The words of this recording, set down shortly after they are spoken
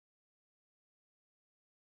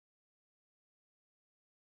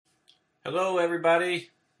Hello,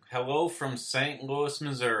 everybody. Hello from St. Louis,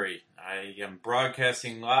 Missouri. I am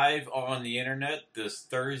broadcasting live on the internet this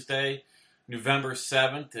Thursday, November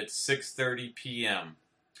 7th at 6:30 p.m.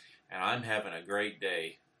 And I'm having a great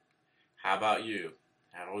day. How about you?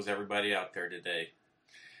 How is everybody out there today?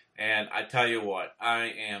 And I tell you what, I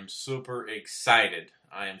am super excited.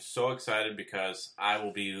 I am so excited because I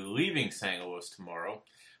will be leaving St. Louis tomorrow.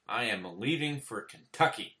 I am leaving for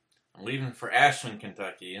Kentucky. I'm leaving for Ashland,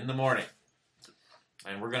 Kentucky in the morning.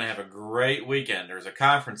 And we're going to have a great weekend. There's a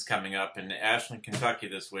conference coming up in Ashland, Kentucky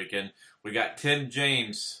this weekend. We got Tim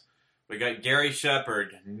James. We got Gary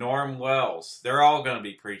Shepard, Norm Wells. They're all going to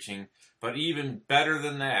be preaching. But even better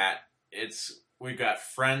than that, we've got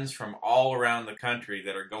friends from all around the country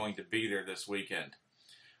that are going to be there this weekend.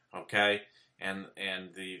 Okay? And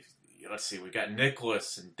let's see, we got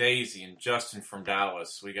Nicholas and Daisy and Justin from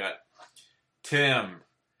Dallas. We got Tim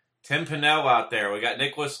Pinnell out there. We got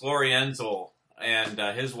Nicholas Lorienzel and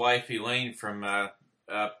his wife Elaine from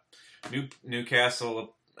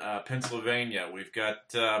Newcastle, Pennsylvania. We've got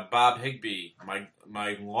Bob Higby,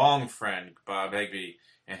 my long friend Bob Higby,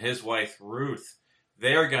 and his wife Ruth.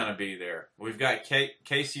 They're going to be there. We've got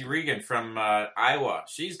Casey Regan from Iowa.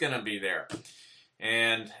 She's going to be there.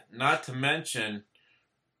 And not to mention,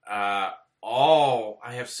 I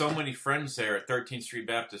have so many friends there at 13th Street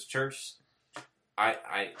Baptist Church.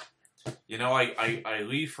 I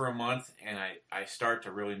leave for a month and I start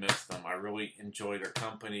to really miss them. I really enjoy their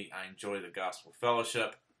company. I enjoy the gospel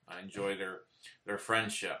fellowship. I enjoy their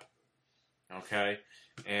friendship. Okay?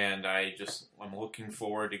 And I'm looking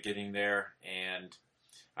forward to getting there. And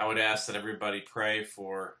I would ask that everybody pray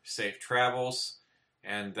for safe travels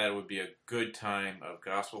and that it would be a good time of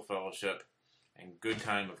gospel fellowship and good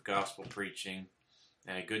time of gospel preaching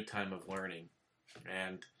and a good time of learning.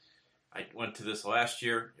 And I went to this last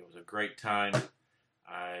year. It was a great time.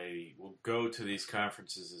 I will go to these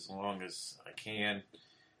conferences as long as I can.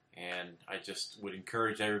 And I just would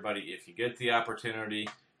encourage everybody, if you get the opportunity,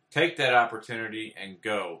 take that opportunity and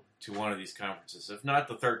go to one of these conferences. If not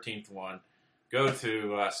the 13th one, go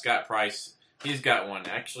to Scott Price. He's got one.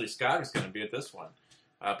 Actually, Scott is going to be at this one.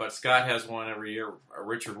 But Scott has one every year.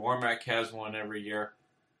 Richard Warmack has one every year.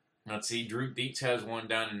 Let's see, Drew Dietz has one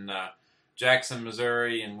down in Jackson,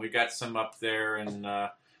 Missouri, and we got some up there in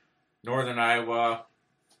northern Iowa.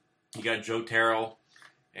 You got Joe Terrell,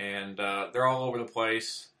 and they're all over the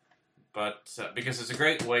place. But because it's a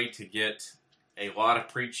great way to get a lot of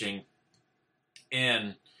preaching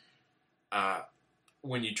in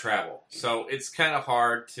when you travel. So it's kind of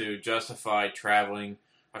hard to justify traveling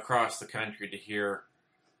across the country to hear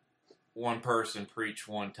one person preach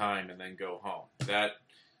one time and then go home.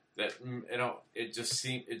 It just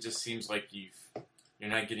seems like you're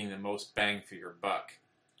not getting the most bang for your buck.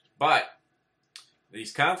 But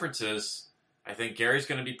these conferences, I think Gary's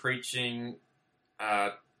going to be preaching 2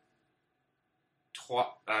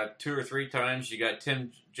 or 3 times. You got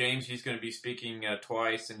Tim James, he's going to be speaking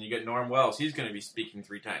twice, and you got Norm Wells, he's going to be speaking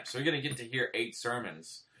 3 times. So you're going to get to hear 8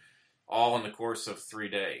 sermons, all in the course of 3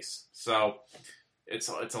 days. So it's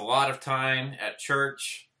a lot of time at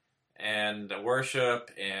church and worship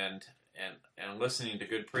and listening to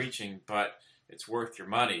good preaching, but it's worth your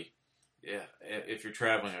money. Yeah, if you're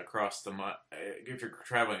traveling across the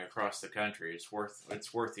country, it's worth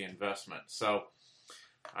the investment. So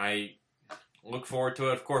I look forward to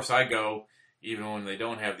it. Of course, I go even when they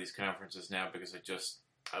don't have these conferences now because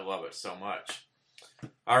I love it so much.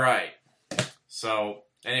 All right. So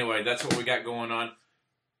anyway, that's what we got going on.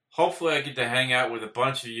 Hopefully, I get to hang out with a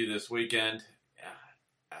bunch of you this weekend.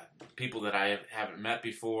 People that I haven't met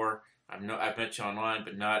before. I've met you online,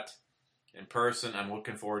 but not in person. I'm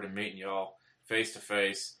looking forward to meeting you all face to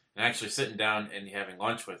face and actually sitting down and having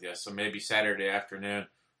lunch with you. So maybe Saturday afternoon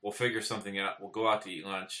we'll figure something out. We'll go out to eat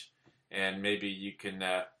lunch, and maybe you can.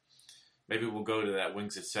 Maybe we'll go to that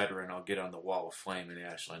Wings Etc. and I'll get on the Wall of Flame in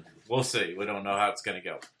Ashland. We'll see. We don't know how it's going to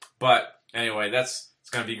go, but anyway, it's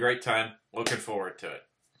going to be a great time. Looking forward to it.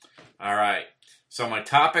 All right. So my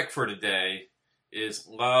topic for today is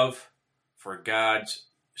love for God's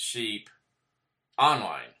sheep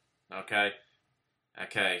online. Okay?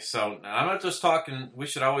 Okay, so now I'm not just talking, we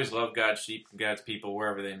should always love God's sheep and God's people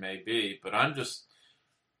wherever they may be, but I'm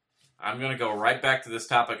going to go right back to this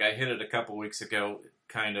topic. I hit it a couple weeks ago,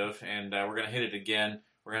 kind of, and we're going to hit it again.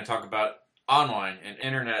 We're going to talk about online and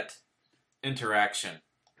internet interaction.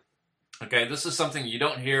 Okay, this is something you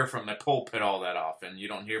don't hear from the pulpit all that often. You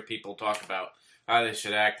don't hear people talk about how they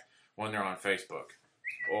should act when they're on Facebook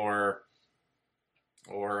or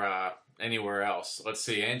anywhere else. Let's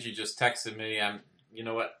see, Angie just texted me. You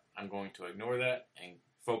know what? I'm going to ignore that and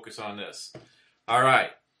focus on this. All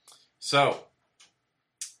right. So,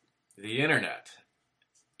 the internet.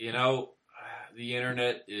 You know, the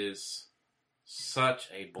internet is such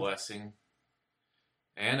a blessing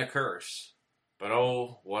and a curse. But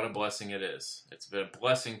oh, what a blessing it is. It's been a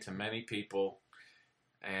blessing to many people,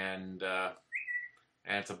 and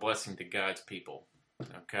it's a blessing to God's people.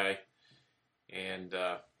 Okay? And,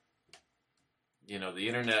 the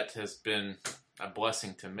internet has been a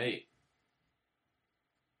blessing to me.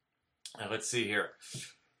 Let's see here.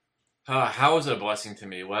 How is it a blessing to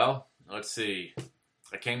me? Well, let's see.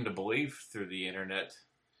 I came to believe through the internet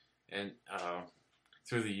and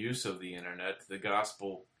through the use of the internet. The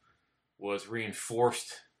gospel was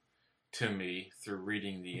reinforced to me through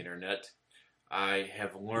reading the internet. I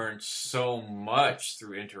have learned so much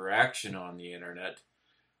through interaction on the internet.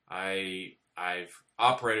 I've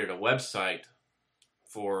operated a website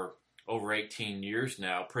for over 18 years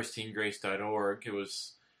now, pristinegrace.org. It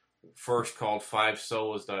was first called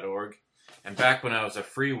fivesolas.org. And back when I was a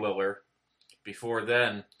freewheeler, before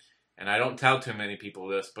then, and I don't tell too many people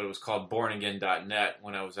this, but it was called bornagain.net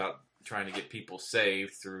when I was out trying to get people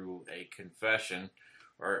saved through a confession.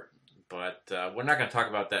 But we're not going to talk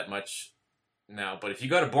about that much now. But if you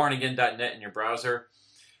go to bornagain.net in your browser,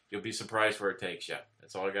 you'll be surprised where it takes you.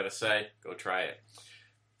 That's all I got to say. Go try it.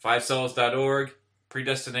 fivesolas.org,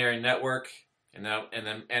 Predestinary Network,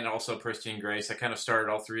 and also Pristine Grace. I kind of started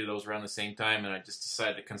all three of those around the same time, and I just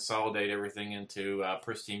decided to consolidate everything into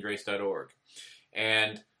pristinegrace.org.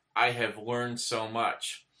 And I have learned so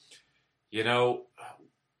much. You know,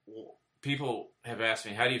 people have asked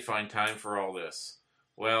me, how do you find time for all this?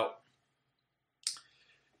 Well,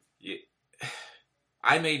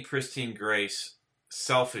 I made Pristine Grace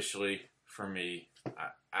selfishly for me.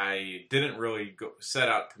 I didn't really set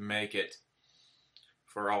out to make it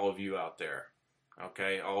for all of you out there.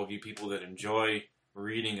 Okay, all of you people that enjoy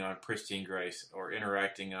reading on Pristine Grace or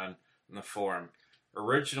interacting on the forum.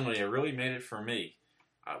 Originally, I really made it for me.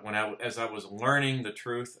 As I was learning the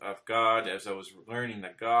truth of God, as I was learning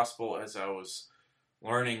the gospel, as I was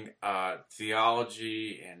learning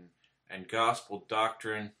theology and gospel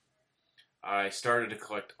doctrine, I started to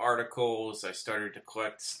collect articles. I started to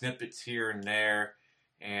collect snippets here and there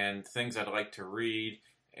and things I'd like to read.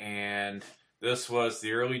 And this was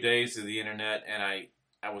the early days of the internet, and I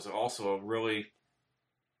was also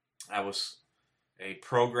I was a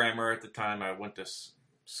programmer at the time. I went to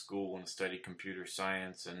school and studied computer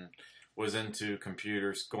science and was into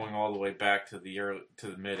computers going all the way back to the early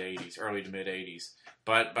to mid 80s.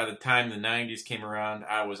 But by the time the 90s came around,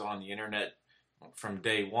 I was on the internet from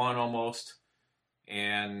day one almost.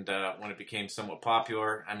 And when it became somewhat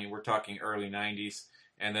popular, I mean, we're talking early 90s.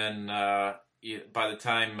 And then by the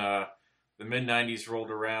time the mid 90s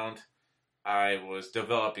rolled around, I was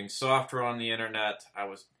developing software on the internet. I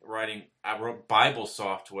wrote Bible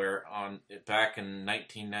software back in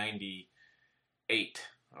 1998.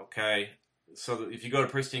 Okay, so if you go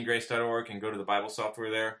to pristinegrace.org and go to the Bible software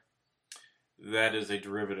there, that is a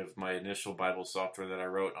derivative of my initial Bible software that I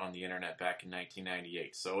wrote on the internet back in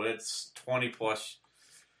 1998. So it's 20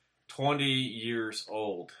 years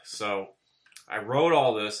old. So I wrote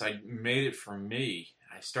all this. I made it for me.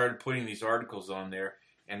 I started putting these articles on there,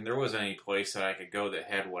 and there wasn't any place that I could go that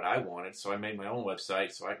had what I wanted. So I made my own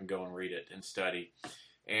website so I can go and read it and study.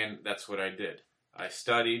 And that's what I did. I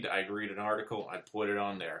studied, I'd read an article, I'd put it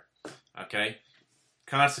on there. Okay?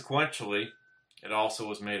 Consequently, it also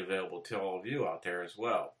was made available to all of you out there as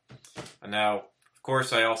well. And now, of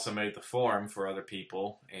course, I also made the forum for other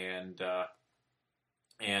people, and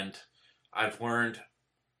I've learned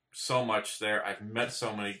so much there. I've met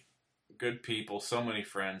so many good people, so many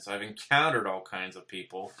friends. I've encountered all kinds of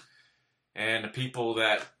people, and the people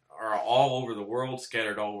that are all over the world,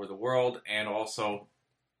 scattered all over the world, and also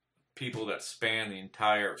people that span the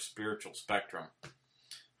entire spiritual spectrum.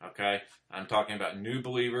 Okay? I'm talking about new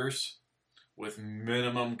believers with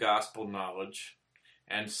minimum gospel knowledge,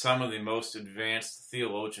 and some of the most advanced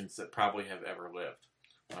theologians that probably have ever lived.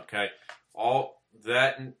 Okay? All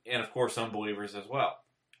that, and of course unbelievers as well.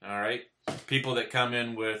 All right? People that come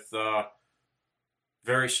in with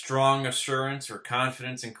very strong assurance or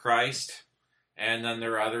confidence in Christ, and then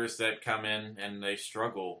there are others that come in and they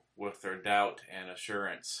struggle with their doubt and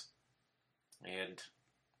assurance. And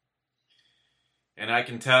I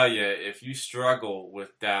can tell you, if you struggle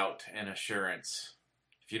with doubt and assurance,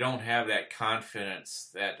 if you don't have that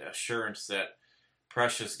confidence, that assurance, that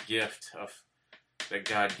precious gift that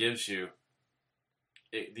God gives you,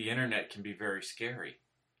 the internet can be very scary,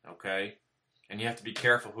 okay? And you have to be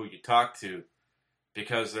careful who you talk to,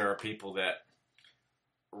 because there are people that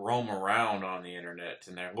roam around on the internet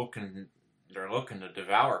and they're looking to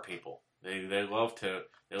devour people, They love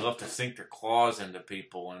to sink their claws into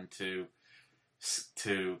people and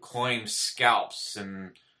to claim scalps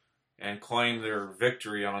and claim their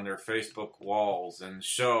victory on their Facebook walls and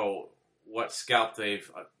show what scalp they've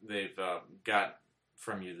got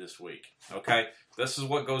from you this week. Okay, this is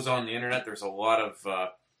what goes on the internet. There's a lot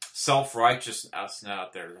of self-righteousness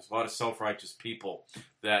out there. There's a lot of self-righteous people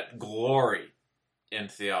that glory in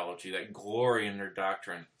theology, that glory in their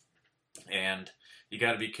doctrine, and you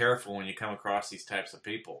got to be careful when you come across these types of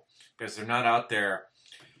people because they're not out there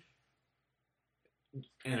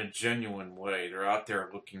in a genuine way. They're out there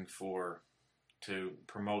looking to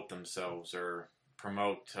promote themselves or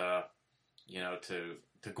promote, to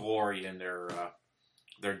glory in their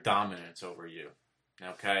dominance over you.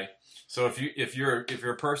 Okay, so if you're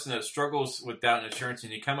a person that struggles with doubt and assurance,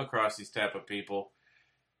 and you come across these type of people,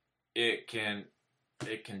 it can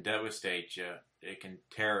devastate you. It can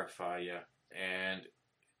terrify you, and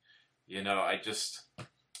I just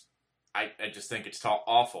think it's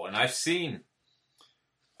awful. And I've seen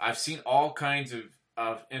all kinds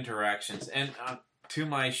of interactions, and to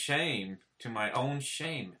my own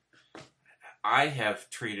shame, I have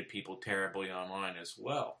treated people terribly online as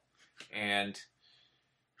well, and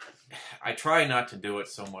I try not to do it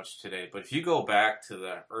so much today. But if you go back to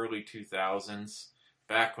the early 2000s,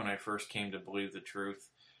 back when I first came to believe the truth,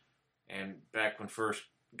 and back when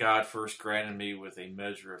God first granted me with a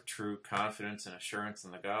measure of true confidence and assurance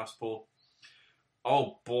in the gospel,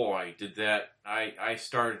 oh boy, did that, I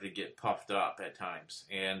started to get puffed up at times.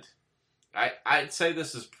 And I'd say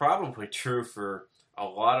this is probably true for a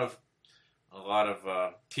lot of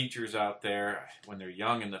teachers out there. When they're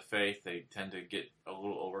young in the faith, they tend to get a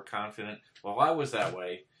little overconfident. Well, I was that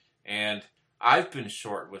way, and I've been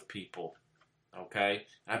short with people, okay?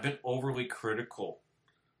 I've been overly critical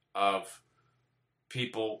of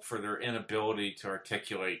people for their inability to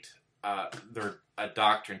articulate a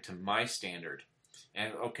doctrine to my standard.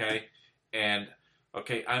 And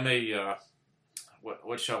I'm a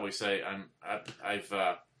what shall we say?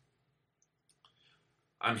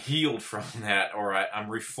 I'm healed from that, or I'm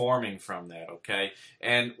reforming from that. Okay,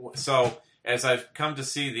 and so as I've come to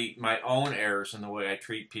see my own errors in the way I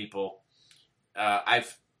treat people,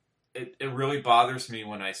 it really bothers me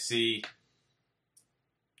when I see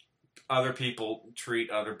other people treat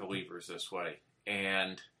other believers this way,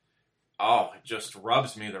 and it just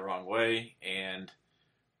rubs me the wrong way, and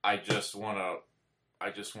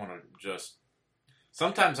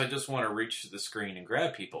sometimes I just want to reach the screen and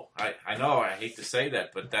grab people. I know I hate to say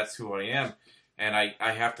that, but that's who I am, and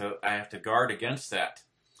I have to guard against that.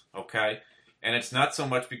 Okay, and it's not so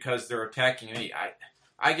much because they're attacking me.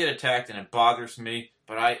 I get attacked and it bothers me,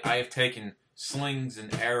 but I have taken slings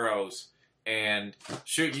and arrows, and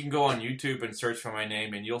shoot, you can go on YouTube and search for my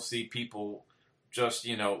name, and you'll see people just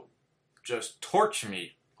torch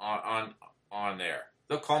me on there.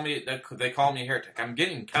 They call me a heretic. I'm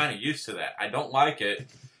getting kind of used to that. I don't like it,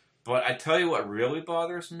 but I tell you what really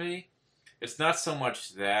bothers me. It's not so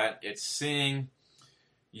much that. It's seeing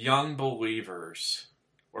young believers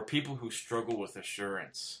or people who struggle with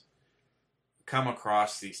assurance come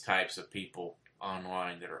across these types of people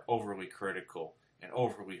online that are overly critical and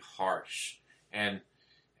overly harsh and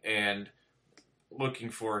looking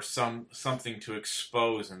for something to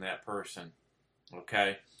expose in that person.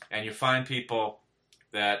 Okay? And you find people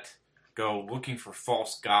that go looking for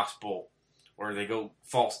false gospel, or they go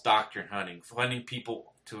false doctrine hunting, finding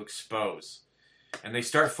people to expose. And they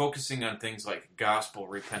start focusing on things like gospel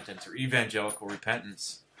repentance or evangelical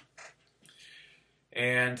repentance.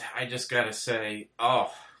 And I just got to say,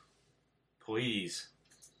 please,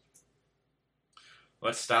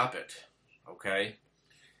 let's stop it, okay?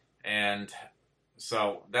 And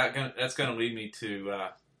so that's going to lead me to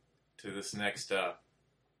this next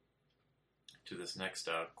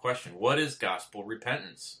question. What is gospel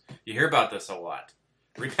repentance? You hear about this a lot.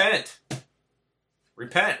 Repent.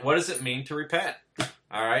 What does it mean to repent?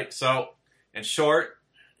 All right. So, in short,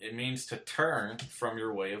 it means to turn from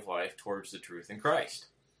your way of life towards the truth in Christ.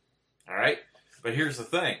 All right. But here's the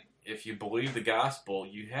thing. If you believe the gospel,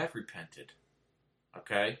 you have repented.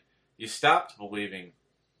 Okay. You stopped believing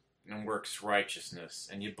in works righteousness,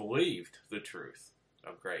 and you believed the truth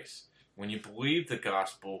of grace. When you believe the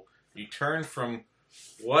gospel, you turn from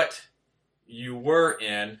what you were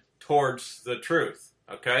in towards the truth,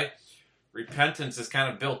 okay? Repentance is kind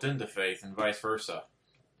of built into faith and vice versa.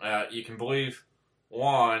 You can believe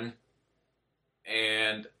one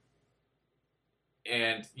and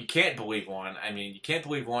you can't believe one. I mean, you can't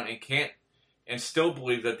believe one and still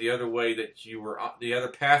believe that the other way the other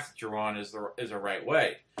path that you're on is a right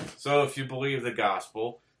way. So if you believe the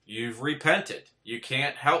gospel, you've repented. You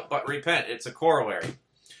can't help but repent. It's a corollary.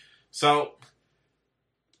 So,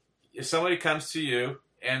 if somebody comes to you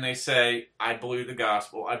and they say, I believe the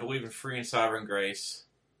gospel, I believe in free and sovereign grace,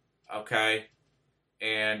 okay,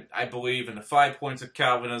 and I believe in the 5 points of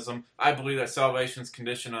Calvinism, I believe that salvation is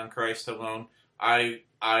conditioned on Christ alone, I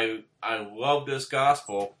love this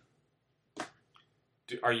gospel,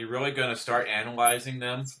 are you really going to start analyzing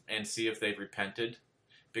them and see if they've repented?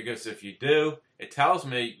 Because if you do, it tells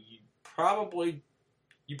me you probably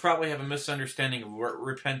have a misunderstanding of what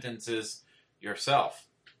repentance is yourself.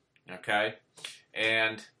 Okay?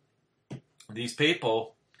 And these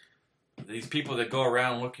people that go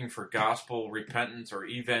around looking for gospel repentance or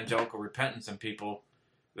evangelical repentance in people,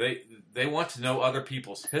 they want to know other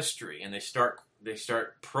people's history, and they start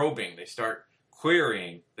probing, they start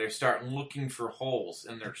querying, they start looking for holes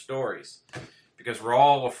in their stories, because they're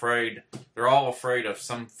all afraid of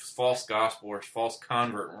some false gospel or false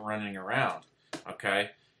convert running around.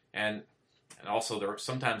 Okay? And also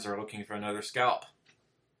sometimes they're looking for another scalp.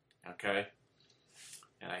 Okay?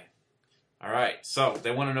 Alright, so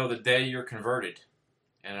they want to know the day you're converted.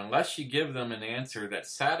 And unless you give them an answer that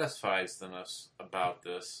satisfies them about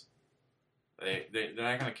this, they're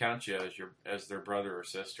not going to count you as their brother or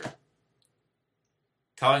sister.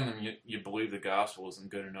 Telling them you believe the gospel isn't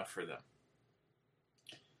good enough for them.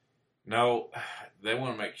 No, they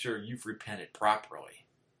want to make sure you've repented properly.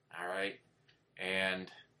 Alright?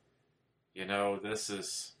 And, this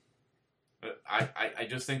is... I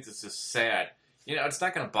just think this is sad. It's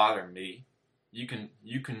not going to bother me. You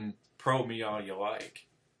can probe me all you like.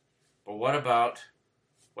 But what about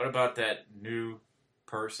that new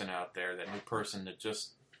person out there, that new person that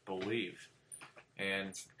just believes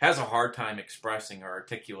and has a hard time expressing or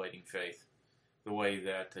articulating faith the way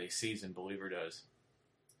that a seasoned believer does?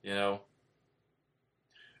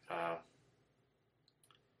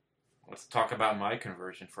 Let's talk about my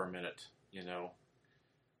conversion for a minute.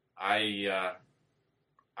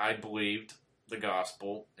 I believed the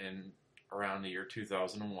gospel in around the year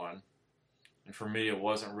 2001, and for me it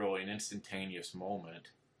wasn't really an instantaneous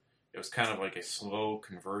moment. It was kind of like a slow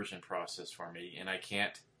conversion process for me, and I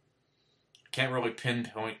can't really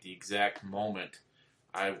pinpoint the exact moment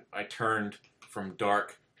I turned from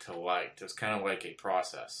dark to light. It was kind of like a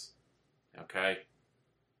process. Okay?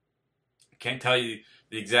 I can't tell you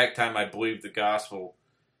the exact time I believed the gospel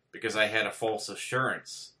because I had a false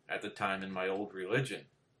assurance at the time in my old religion.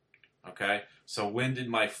 Okay? So when did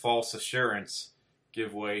my false assurance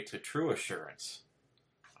give way to true assurance?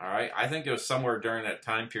 Alright? I think it was somewhere during that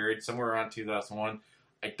time period, somewhere around 2001.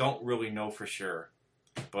 I don't really know for sure.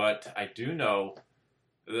 But I do know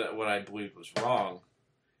that what I believed was wrong,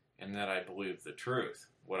 and that I believed the truth.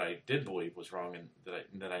 What I did believe was wrong, and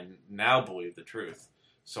that I now believe the truth.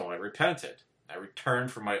 So I repented. I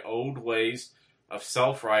returned from my old ways of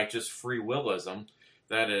self-righteous free willism,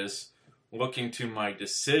 that is, looking to my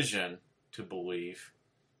decision to believe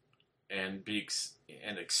and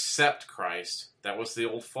accept Christ. That was the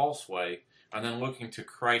old false way. And then looking to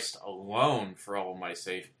Christ alone for all of my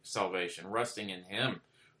salvation, resting in Him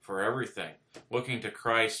for everything, looking to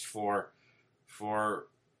Christ for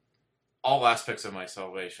all aspects of my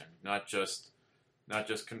salvation, not just the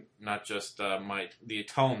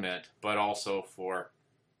atonement, but also for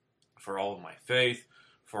all of my faith,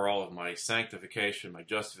 for all of my sanctification, my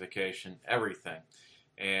justification, everything.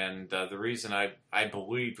 And the reason I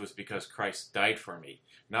believed was because Christ died for me,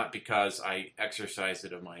 not because I exercised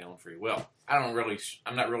it of my own free will. I'm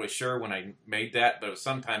not really sure when I made that, but it was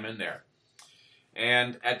sometime in there.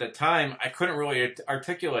 And at the time, I couldn't really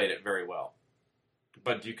articulate it very well.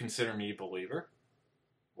 But do you consider me a believer?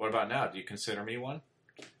 What about now? Do you consider me one?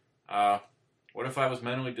 What if I was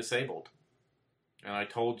mentally disabled? And I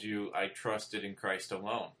told you I trusted in Christ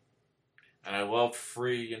alone. And I loved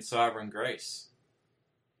free and sovereign grace.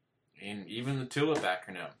 And even the TULIP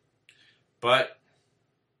acronym. But,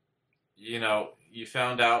 you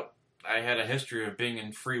found out I had a history of being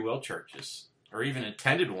in free will churches, or even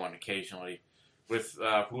attended one occasionally with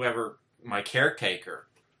whoever, my caretaker,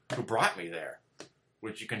 who brought me there.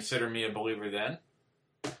 Would you consider me a believer then?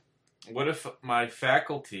 What if my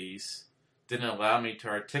faculties didn't allow me to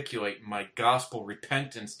articulate my gospel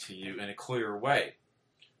repentance to you in a clearer way?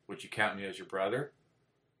 Would you count me as your brother?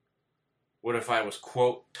 What if I was,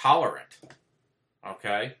 quote, tolerant?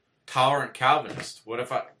 Okay? Tolerant Calvinist. What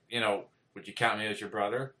if would you count me as your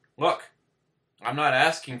brother? Look, I'm not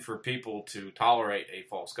asking for people to tolerate a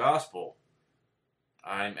false gospel.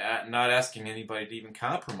 I'm not asking anybody to even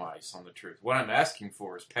compromise on the truth. What I'm asking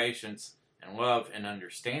for is patience and love and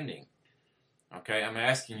understanding. Okay? I'm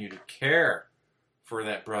asking you to care for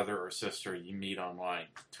that brother or sister you meet online,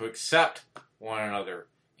 to accept one another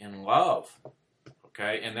in love.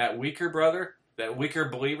 Okay? And that weaker brother, that weaker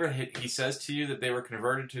believer, he says to you that they were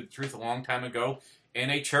converted to the truth a long time ago in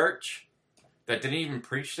a church that didn't even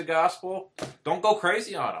preach the gospel. Don't go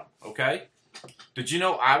crazy on them, okay? Did you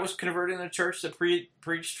know I was converted in a church that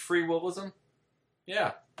preached free willism?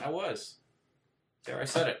 Yeah, I was. There, I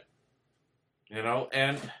said it. You know,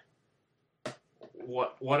 and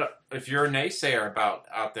what if you're a naysayer about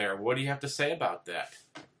out there, what do you have to say about that?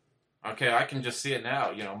 Okay, I can just see it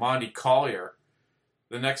now. You know, Monty Collier,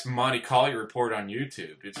 the next Monty Collier report on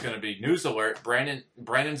YouTube. It's going to be news alert.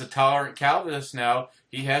 Brandon's a tolerant Calvinist now.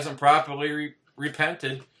 He hasn't properly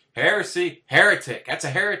repented. Heresy, heretic. That's a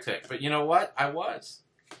heretic. But you know what? I was.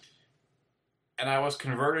 And I was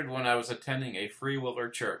converted when I was attending a Free Willer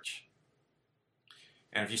church.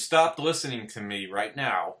 And if you stopped listening to me right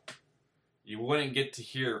now, you wouldn't get to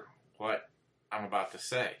hear what I'm about to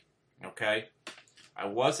say. Okay? I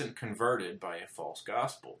wasn't converted by a false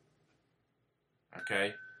gospel.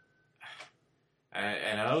 Okay?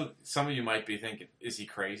 And I know some of you might be thinking, is he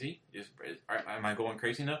crazy? Am I going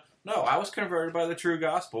crazy now? No, I was converted by the true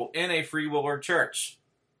gospel in a Free Willer church.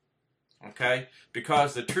 Okay?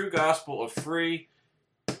 Because the true gospel of free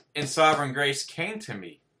and sovereign grace came to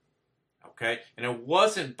me. Okay? And it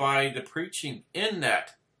wasn't by the preaching in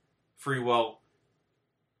that Free Will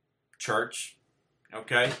church.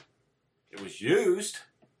 Okay? It was used.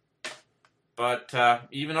 But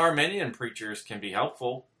even Arminian preachers can be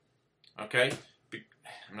helpful. Okay?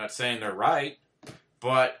 I'm not saying they're right,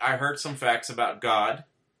 but I heard some facts about God.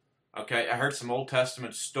 Okay? I heard some Old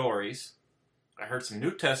Testament stories. I heard some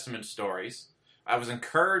New Testament stories. I was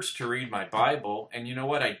encouraged to read my Bible, and you know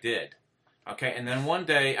what? I did. Okay? And then one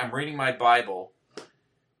day, I'm reading my Bible,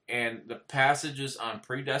 and the passages on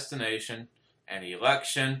predestination and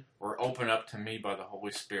election were opened up to me by the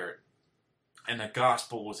Holy Spirit. And the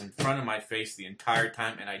gospel was in front of my face the entire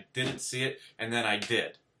time, and I didn't see it, and then I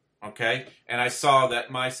did. Okay? And I saw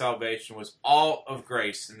that my salvation was all of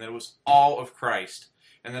grace, and that it was all of Christ,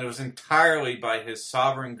 and that it was entirely by His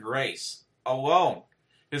sovereign grace alone,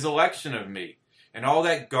 His election of me. And all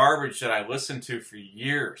that garbage that I listened to for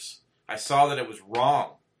years, I saw that it was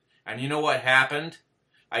wrong. And you know what happened?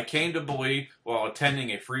 I came to believe while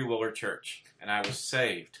attending a Free Willer church, and I was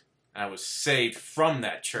saved. And I was saved from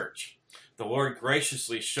that church. The Lord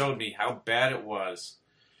graciously showed me how bad it was,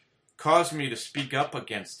 caused me to speak up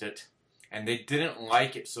against it, and they didn't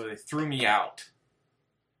like it, so they threw me out.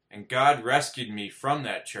 And God rescued me from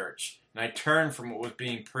that church, and I turned from what was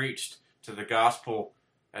being preached to the gospel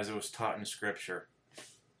as it was taught in Scripture.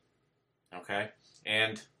 Okay?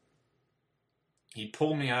 And He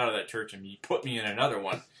pulled me out of that church, and He put me in another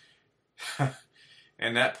one.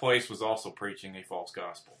 And that place was also preaching a false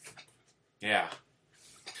gospel. Yeah.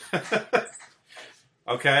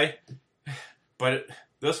 Okay? But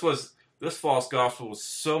this false gospel was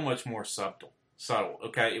so much more subtle.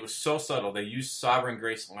 Okay? It was so subtle. They used sovereign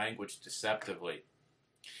grace language deceptively.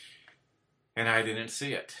 And I didn't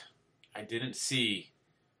see it. I didn't see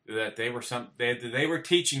that they were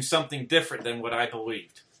teaching something different than what I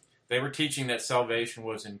believed. They were teaching that salvation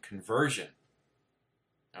was in conversion.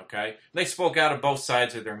 Okay? They spoke out of both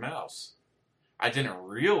sides of their mouths. I didn't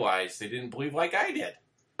realize they didn't believe like I did.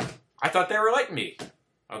 I thought they were like me.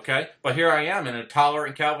 Okay? But here I am in a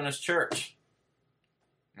tolerant Calvinist church.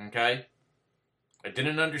 Okay? I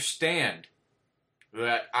didn't understand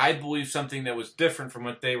that I believed something that was different from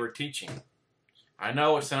what they were teaching. I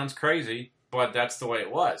know it sounds crazy, but that's the way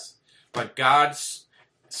it was. But God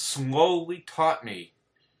slowly taught me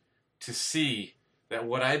to see that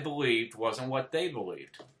what I believed wasn't what they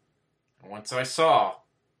believed. And once I saw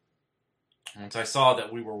that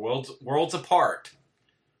we were worlds apart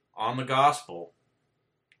on the gospel,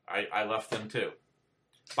 I left them too.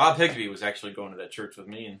 Bob Higby was actually going to that church with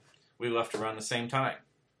me, and we left around the same time.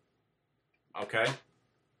 Okay?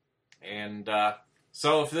 And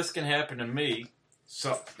so if this can happen to me,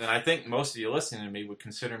 then I think most of you listening to me would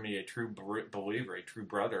consider me a true believer, a true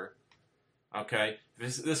brother. Okay?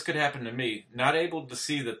 This could happen to me. Not able to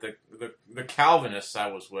see that the Calvinists I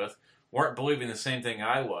was with weren't believing the same thing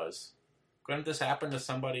I was. Couldn't this happen to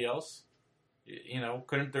somebody else? You know,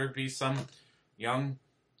 couldn't there be some young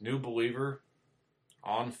new believer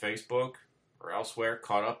on Facebook or elsewhere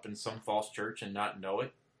caught up in some false church and not know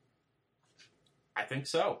it? I think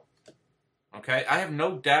so. Okay? I have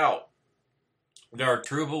no doubt there are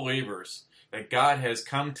true believers that God has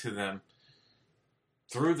come to them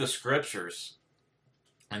through the Scriptures,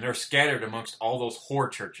 and they're scattered amongst all those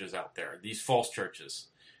whore churches out there, these false churches.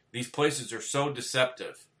 These places are so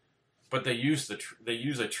deceptive, but they use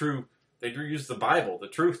a true They do use the Bible. The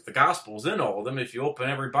truth, the gospel is in all of them. If you open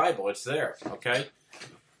every Bible, it's there. Okay?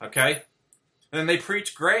 Okay? And then they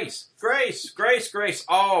preach grace. Grace, grace, grace.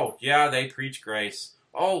 Oh, yeah, they preach grace.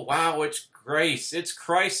 Oh, wow, it's grace. It's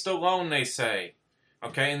Christ alone, they say.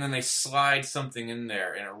 Okay? And then they slide something in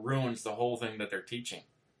there, and it ruins the whole thing that they're teaching.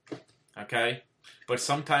 Okay? But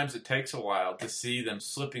sometimes it takes a while to see them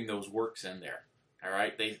slipping those works in there. All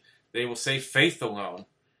right? They will say faith alone,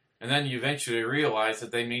 and then you eventually realize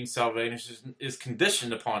that they mean salvation is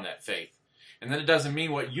conditioned upon that faith. And then it doesn't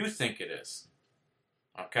mean what you think it is.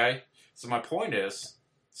 Okay? So my point is,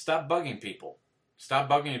 stop bugging people. Stop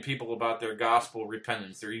bugging people about their gospel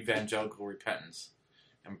repentance, their evangelical repentance.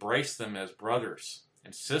 Embrace them as brothers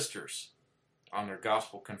and sisters on their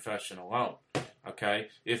gospel confession alone. Okay?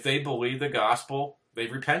 If they believe the gospel,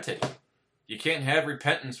 they've repented. You can't have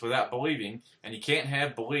repentance without believing, and you can't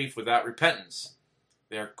have belief without repentance.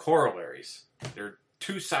 They're corollaries. They're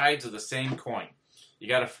two sides of the same coin. You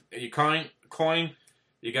got a coin.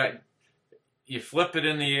 You flip it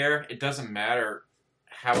in the air. It doesn't matter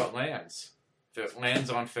how it lands. If it lands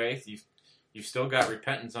on faith, you've still got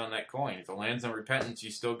repentance on that coin. If it lands on repentance,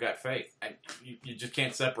 you still got faith. You just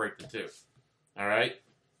can't separate the two. All right?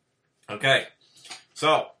 Okay.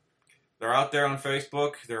 So, they're out there on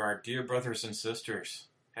Facebook. They're our dear brothers and sisters.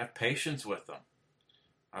 Have patience with them.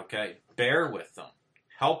 Okay? Bear with them.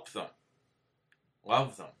 Help them.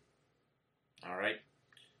 Love them. All right?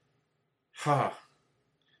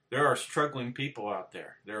 There are struggling people out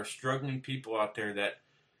there. There are struggling people out there that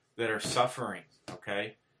are suffering.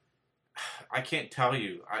 Okay? I can't tell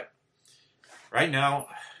you. Right now,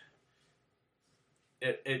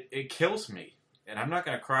 it kills me. And I'm not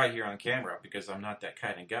going to cry here on camera because I'm not that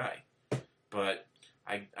kind of guy. But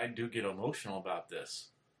I do get emotional about this.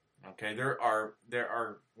 Okay, there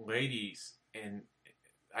are ladies, and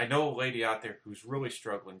I know a lady out there who's really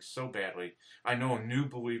struggling so badly. I know a new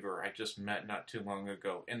believer I just met not too long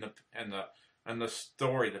ago, and the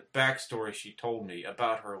story, the backstory she told me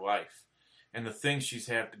about her life, and the things she's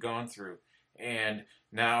gone through, and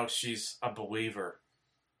now she's a believer,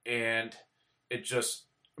 and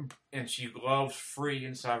she loves free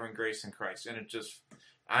and sovereign grace in Christ, and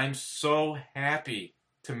I'm so happy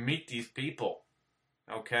to meet these people,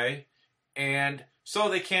 okay? And so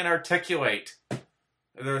they can't articulate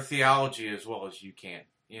their theology as well as you can,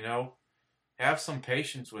 you know? Have some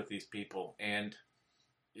patience with these people and,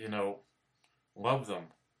 love them.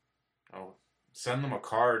 Send them a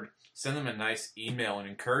card, send them a nice email and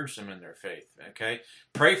encourage them in their faith, okay?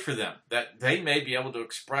 Pray for them that they may be able to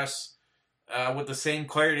express with the same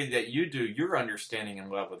clarity that you do your understanding and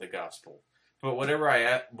love of the gospel. But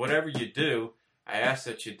whatever you do, I ask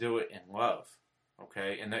that you do it in love,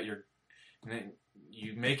 okay? And that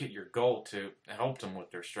you make it your goal to help them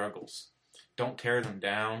with their struggles. Don't tear them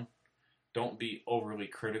down. Don't be overly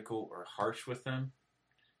critical or harsh with them,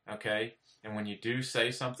 okay? And when you do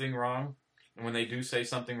say something wrong, and when they do say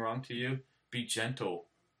something wrong to you, be gentle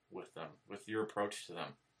with them, with your approach to them,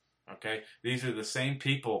 okay? These are the same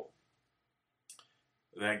people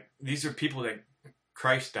these are people that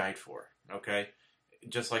Christ died for, okay?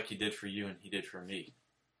 Just like he did for you and he did for me.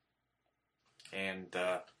 And,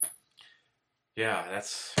 yeah,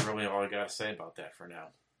 that's really all I got to say about that for now.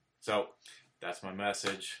 So, that's my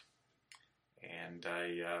message. And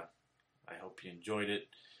I hope you enjoyed it.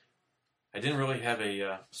 I didn't really have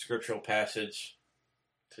a scriptural passage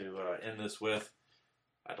to end this with.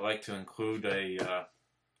 I'd like to include a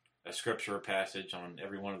scripture passage on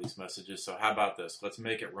every one of these messages. So how about this? Let's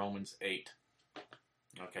make it Romans 8.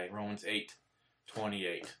 Okay, Romans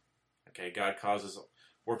 8:28. Okay, God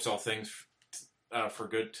works all things for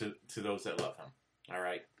good to those that love him. All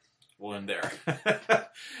right, we'll end there.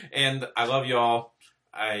 And I love you all.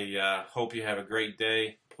 I hope you have a great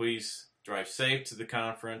day. Please drive safe to the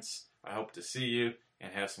conference. I hope to see you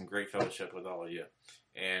and have some great fellowship with all of you.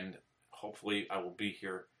 And hopefully I will be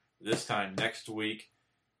here this time next week,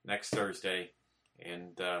 next Thursday.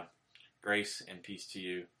 And grace and peace to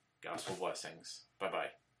you. Gospel blessings.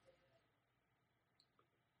 Bye-bye.